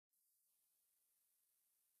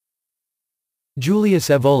Julius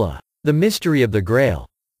Evola. The Mystery of the Grail.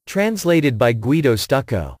 Translated by Guido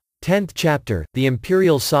Stucco. 10th chapter, The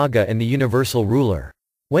Imperial Saga and the Universal Ruler.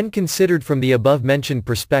 When considered from the above-mentioned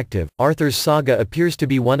perspective, Arthur's saga appears to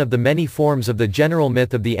be one of the many forms of the general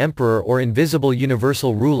myth of the Emperor or invisible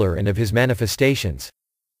universal ruler and of his manifestations.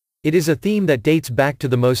 It is a theme that dates back to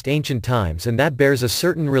the most ancient times and that bears a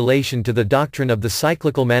certain relation to the doctrine of the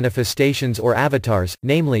cyclical manifestations or avatars,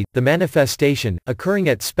 namely, the manifestation, occurring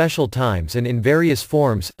at special times and in various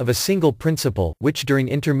forms, of a single principle, which during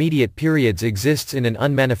intermediate periods exists in an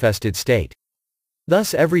unmanifested state.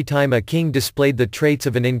 Thus every time a king displayed the traits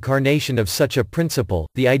of an incarnation of such a principle,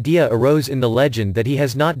 the idea arose in the legend that he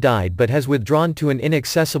has not died but has withdrawn to an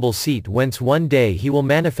inaccessible seat whence one day he will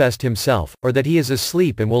manifest himself, or that he is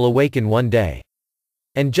asleep and will awaken one day.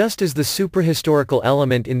 And just as the suprahistorical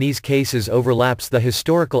element in these cases overlaps the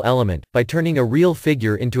historical element, by turning a real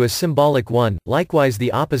figure into a symbolic one, likewise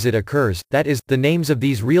the opposite occurs, that is, the names of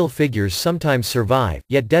these real figures sometimes survive,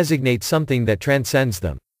 yet designate something that transcends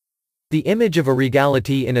them. The image of a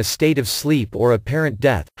regality in a state of sleep or apparent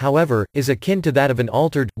death, however, is akin to that of an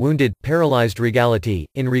altered, wounded, paralyzed regality,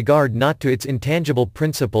 in regard not to its intangible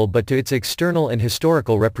principle but to its external and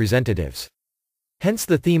historical representatives. Hence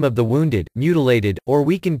the theme of the wounded, mutilated, or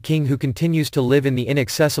weakened king who continues to live in the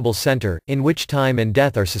inaccessible center, in which time and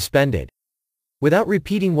death are suspended. Without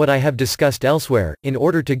repeating what I have discussed elsewhere, in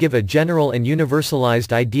order to give a general and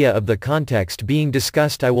universalized idea of the context being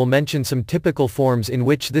discussed, I will mention some typical forms in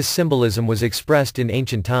which this symbolism was expressed in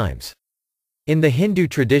ancient times. In the Hindu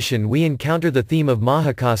tradition we encounter the theme of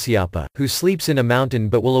Mahakasyapa, who sleeps in a mountain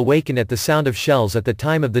but will awaken at the sound of shells at the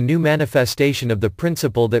time of the new manifestation of the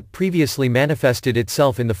principle that previously manifested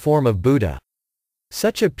itself in the form of Buddha.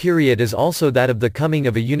 Such a period is also that of the coming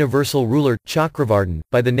of a universal ruler, Chakravartin,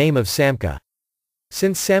 by the name of Samka.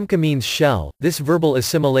 Since Samka means shell, this verbal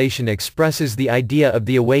assimilation expresses the idea of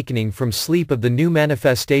the awakening from sleep of the new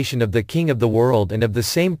manifestation of the king of the world and of the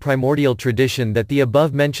same primordial tradition that the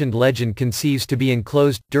above-mentioned legend conceives to be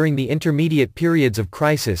enclosed, during the intermediate periods of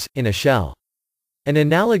crisis, in a shell. An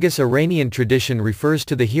analogous Iranian tradition refers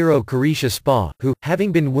to the hero Karisha Spa, who,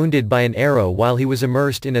 having been wounded by an arrow while he was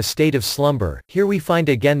immersed in a state of slumber, here we find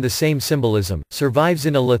again the same symbolism, survives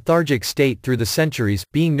in a lethargic state through the centuries,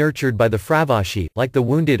 being nurtured by the Fravashi, like the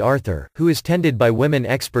wounded Arthur, who is tended by women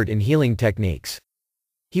expert in healing techniques.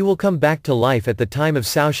 He will come back to life at the time of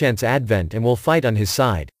Saoshyant's advent and will fight on his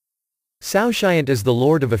side. Saoshyant is the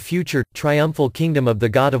lord of a future, triumphal kingdom of the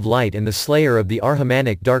god of light and the slayer of the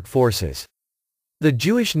Arhamanic dark forces. The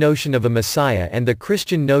Jewish notion of a Messiah and the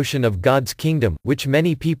Christian notion of God's kingdom, which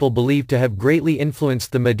many people believe to have greatly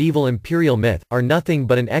influenced the medieval imperial myth, are nothing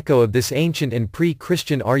but an echo of this ancient and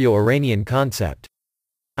pre-Christian Aryo-Iranian concept.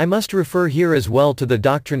 I must refer here as well to the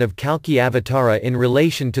doctrine of Kalki Avatara in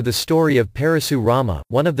relation to the story of Parasu Rama,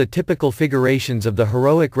 one of the typical figurations of the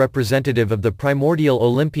heroic representative of the primordial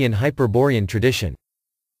Olympian Hyperborean tradition.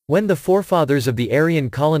 When the forefathers of the Aryan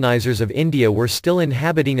colonizers of India were still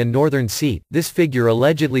inhabiting a northern seat, this figure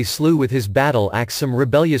allegedly slew with his battle axe some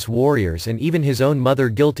rebellious warriors and even his own mother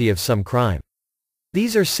guilty of some crime.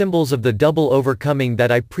 These are symbols of the double overcoming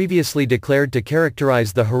that I previously declared to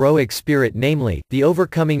characterize the heroic spirit, namely, the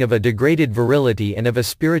overcoming of a degraded virility and of a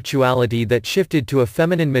spirituality that shifted to a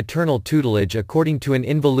feminine maternal tutelage according to an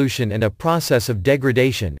involution and a process of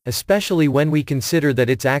degradation, especially when we consider that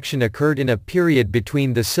its action occurred in a period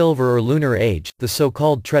between the Silver or Lunar Age, the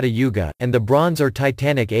so-called Treta Yuga, and the Bronze or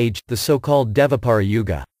Titanic Age, the so-called Devapara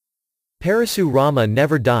Yuga. Parasu Rama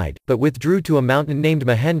never died, but withdrew to a mountain named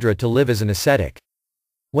Mahendra to live as an ascetic.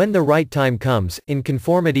 When the right time comes, in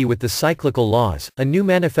conformity with the cyclical laws, a new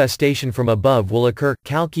manifestation from above will occur,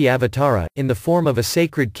 Kalki Avatara, in the form of a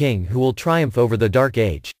sacred king who will triumph over the Dark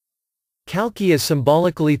Age. Kalki is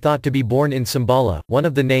symbolically thought to be born in Shambhala, one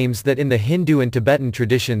of the names that in the Hindu and Tibetan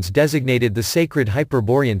traditions designated the sacred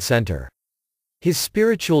Hyperborean center. His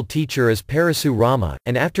spiritual teacher is Parasu Rama,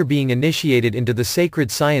 and after being initiated into the sacred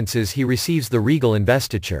sciences he receives the regal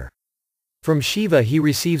investiture. From Shiva he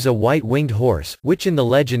receives a white-winged horse, which in the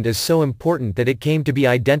legend is so important that it came to be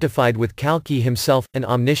identified with Kalki himself, an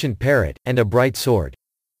omniscient parrot, and a bright sword.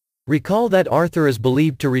 Recall that Arthur is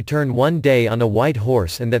believed to return one day on a white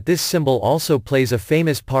horse and that this symbol also plays a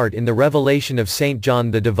famous part in the revelation of Saint John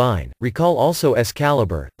the Divine. Recall also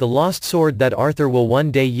Excalibur, the lost sword that Arthur will one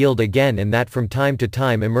day yield again and that from time to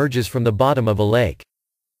time emerges from the bottom of a lake.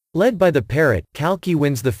 Led by the parrot, Kalki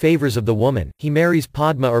wins the favors of the woman. He marries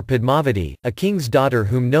Padma or Padmavati, a king's daughter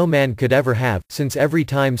whom no man could ever have, since every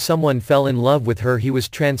time someone fell in love with her he was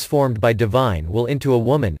transformed by divine will into a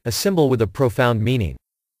woman, a symbol with a profound meaning.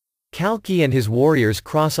 Kalki and his warriors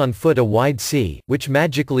cross on foot a wide sea, which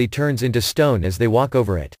magically turns into stone as they walk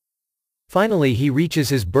over it. Finally he reaches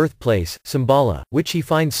his birthplace, Shambhala, which he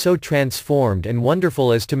finds so transformed and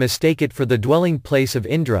wonderful as to mistake it for the dwelling place of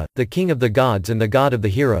Indra, the king of the gods and the god of the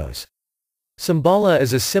heroes. Shambhala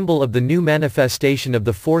is a symbol of the new manifestation of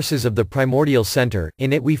the forces of the primordial center.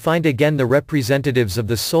 In it we find again the representatives of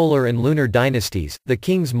the solar and lunar dynasties, the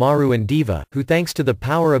kings Maru and Deva, who thanks to the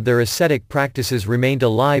power of their ascetic practices remained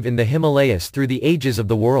alive in the Himalayas through the ages of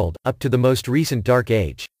the world, up to the most recent Dark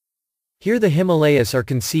Age. Here the Himalayas are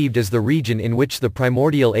conceived as the region in which the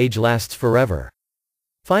primordial age lasts forever.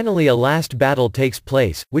 Finally a last battle takes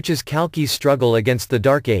place, which is Kalki's struggle against the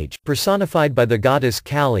Dark Age, personified by the goddess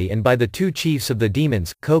Kali and by the two chiefs of the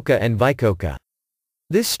demons, Koka and Vikoka.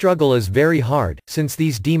 This struggle is very hard, since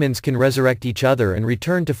these demons can resurrect each other and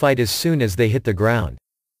return to fight as soon as they hit the ground.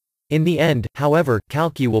 In the end, however,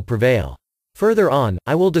 Kalki will prevail. Further on,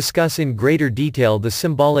 I will discuss in greater detail the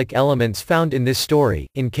symbolic elements found in this story,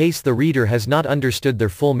 in case the reader has not understood their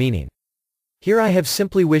full meaning. Here I have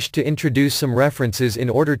simply wished to introduce some references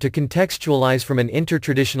in order to contextualize from an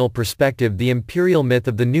intertraditional perspective the imperial myth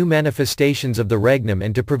of the new manifestations of the regnum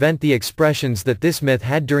and to prevent the expressions that this myth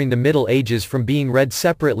had during the Middle Ages from being read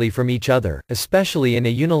separately from each other, especially in a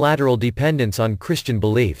unilateral dependence on Christian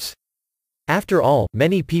beliefs. After all,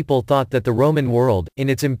 many people thought that the Roman world, in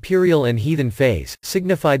its imperial and heathen phase,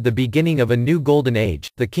 signified the beginning of a new golden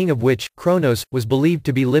age, the king of which, Kronos, was believed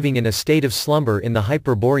to be living in a state of slumber in the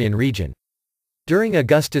Hyperborean region. During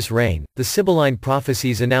Augustus' reign, the Sibylline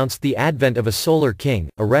prophecies announced the advent of a solar king,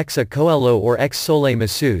 Erexa Coelo or ex sole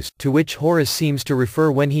Messus, to which Horace seems to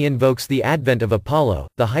refer when he invokes the advent of Apollo,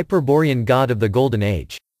 the Hyperborean god of the Golden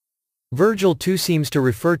Age. Virgil too seems to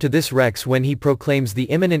refer to this Rex when he proclaims the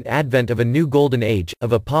imminent advent of a new golden age,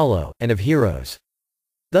 of Apollo, and of heroes.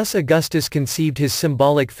 Thus Augustus conceived his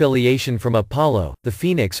symbolic filiation from Apollo, the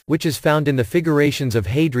phoenix, which is found in the figurations of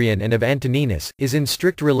Hadrian and of Antoninus, is in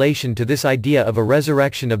strict relation to this idea of a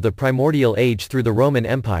resurrection of the primordial age through the Roman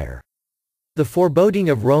Empire. The foreboding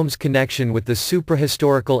of Rome's connection with the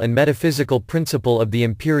suprahistorical and metaphysical principle of the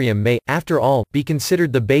imperium may, after all, be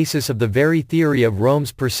considered the basis of the very theory of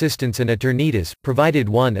Rome's persistence and eternitas, provided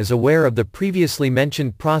one is aware of the previously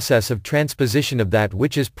mentioned process of transposition of that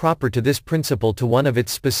which is proper to this principle to one of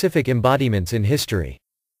its specific embodiments in history.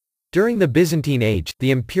 During the Byzantine Age,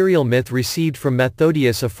 the imperial myth received from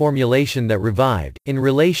Methodius a formulation that revived, in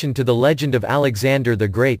relation to the legend of Alexander the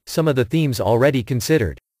Great, some of the themes already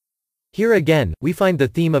considered. Here again, we find the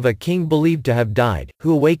theme of a king believed to have died,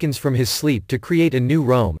 who awakens from his sleep to create a new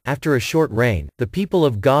Rome. After a short reign, the people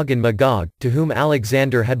of Gog and Magog, to whom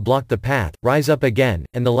Alexander had blocked the path, rise up again,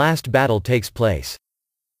 and the last battle takes place.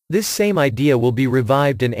 This same idea will be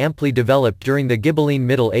revived and amply developed during the Ghibelline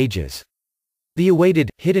Middle Ages. The awaited,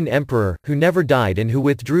 hidden emperor, who never died and who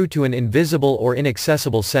withdrew to an invisible or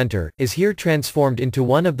inaccessible center, is here transformed into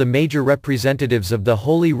one of the major representatives of the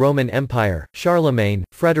Holy Roman Empire, Charlemagne,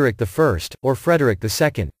 Frederick I, or Frederick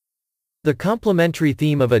II. The complementary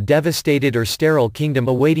theme of a devastated or sterile kingdom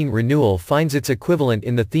awaiting renewal finds its equivalent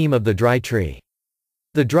in the theme of the dry tree.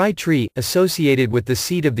 The dry tree, associated with the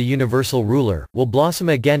seed of the universal ruler, will blossom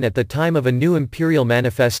again at the time of a new imperial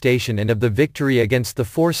manifestation and of the victory against the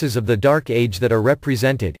forces of the Dark Age that are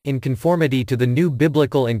represented, in conformity to the new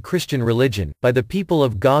biblical and Christian religion, by the people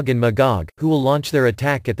of Gog and Magog, who will launch their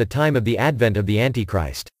attack at the time of the advent of the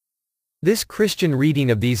Antichrist. This Christian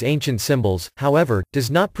reading of these ancient symbols, however,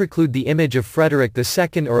 does not preclude the image of Frederick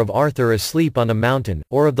II or of Arthur asleep on a mountain,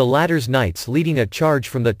 or of the latter's knights leading a charge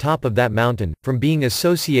from the top of that mountain, from being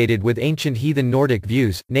associated with ancient heathen Nordic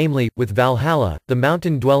views, namely, with Valhalla, the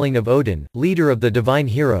mountain dwelling of Odin, leader of the divine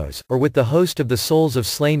heroes, or with the host of the souls of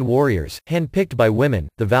slain warriors, hand-picked by women,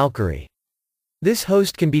 the Valkyrie. This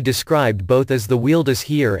host can be described both as the Wieldus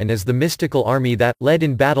here and as the mystical army that, led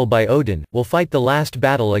in battle by Odin, will fight the last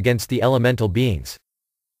battle against the elemental beings.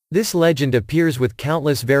 This legend appears with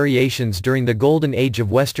countless variations during the golden age of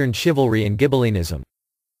Western chivalry and Ghibellinism.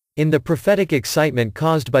 In the prophetic excitement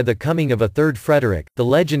caused by the coming of a third Frederick, the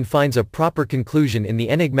legend finds a proper conclusion in the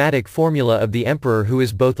enigmatic formula of the emperor who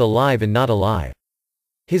is both alive and not alive.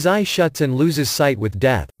 His eye shuts and loses sight with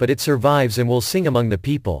death, but it survives and will sing among the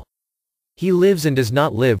people. He lives and does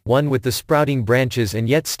not live, one with the sprouting branches and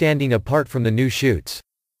yet standing apart from the new shoots.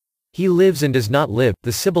 He lives and does not live.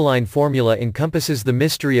 The Sibylline formula encompasses the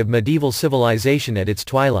mystery of medieval civilization at its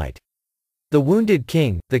twilight. The wounded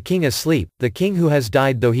king, the king asleep, the king who has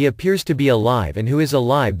died though he appears to be alive and who is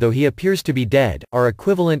alive though he appears to be dead, are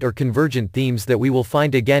equivalent or convergent themes that we will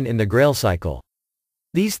find again in the Grail cycle.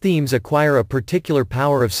 These themes acquire a particular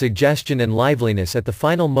power of suggestion and liveliness at the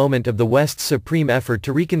final moment of the West's supreme effort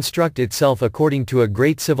to reconstruct itself according to a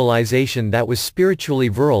great civilization that was spiritually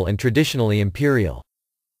virile and traditionally imperial.